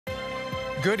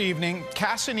Good evening.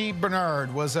 Cassidy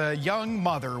Bernard was a young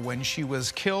mother when she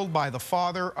was killed by the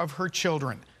father of her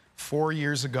children 4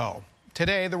 years ago.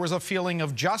 Today, there was a feeling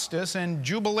of justice and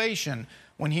jubilation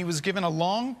when he was given a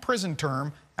long prison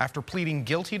term after pleading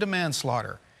guilty to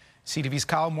manslaughter. CTV's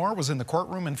Kyle Moore was in the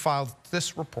courtroom and filed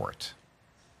this report.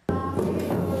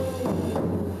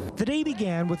 The day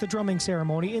began with a drumming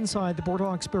ceremony inside the Port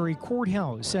Hawkesbury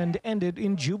courthouse and ended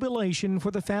in jubilation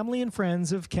for the family and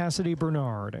friends of Cassidy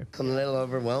Bernard. I'm a little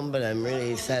overwhelmed, but I'm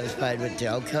really satisfied with the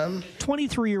outcome.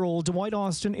 23-year-old Dwight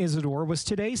Austin Isidore was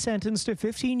today sentenced to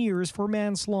 15 years for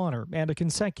manslaughter and a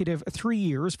consecutive 3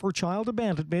 years for child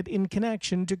abandonment in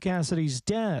connection to Cassidy's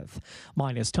death.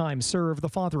 Minus time served, the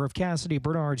father of Cassidy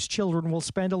Bernard's children will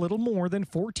spend a little more than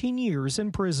 14 years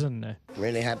in prison. I'm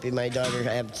really happy my daughter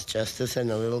has justice and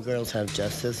the little girls have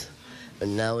justice,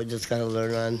 and now we just got to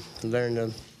learn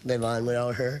to live on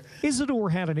without her. Isidore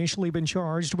had initially been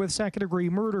charged with second-degree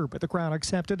murder, but the Crown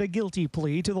accepted a guilty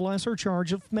plea to the lesser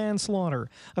charge of manslaughter.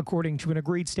 According to an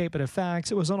agreed statement of facts,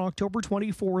 it was on October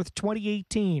 24th,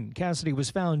 2018. Cassidy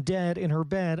was found dead in her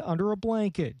bed under a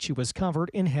blanket. She was covered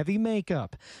in heavy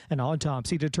makeup. An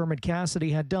autopsy determined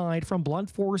Cassidy had died from blunt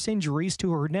force injuries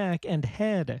to her neck and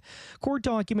head. Court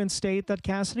documents state that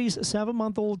Cassidy's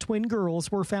 7-month-old twin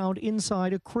girls were found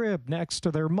inside a crib next to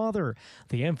their mother.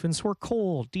 The infants were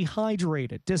cold,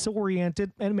 dehydrated,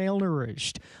 disoriented, and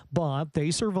malnourished, but they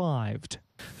survived.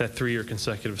 That 3-year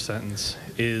consecutive sentence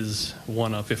is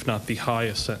one of, if not the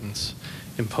highest sentence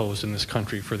imposed in this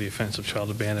country for the offense of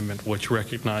child abandonment, which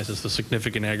recognizes the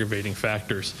significant aggravating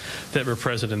factors that were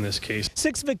present in this case.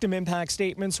 6 victim impact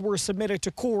statements were submitted to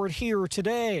court here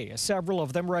today, several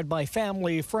of them read by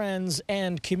family, friends,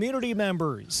 and community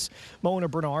members. Mona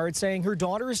Bernard saying her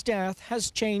daughter's death has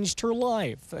changed her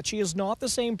life, that she is not the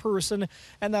same person,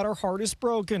 and that her heart is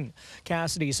broken.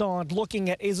 Cassidy's aunt looking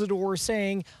at Isidore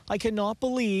saying, "I cannot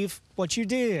believe what you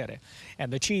did."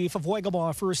 And the chief of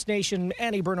Wagamaw First Nation,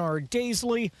 Annie Bernard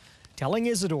Daisley, telling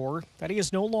Isidore that he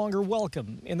is no longer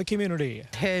welcome in the community.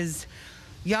 His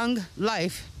young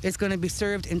life is going to be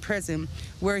served in prison,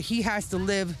 where he has to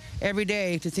live every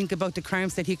day to think about the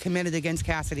crimes that he committed against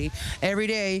Cassidy. Every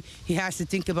day he has to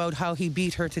think about how he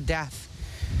beat her to death.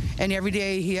 And every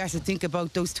day he has to think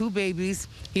about those 2 babies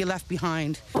he left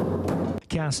behind.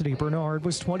 Cassidy Bernard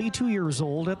was 22 years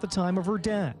old at the time of her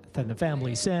death, and the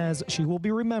family says she will be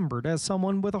remembered as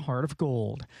someone with a heart of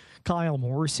gold. Kyle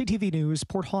Moore, CTV News,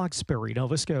 Port Hawkesbury,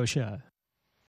 Nova Scotia.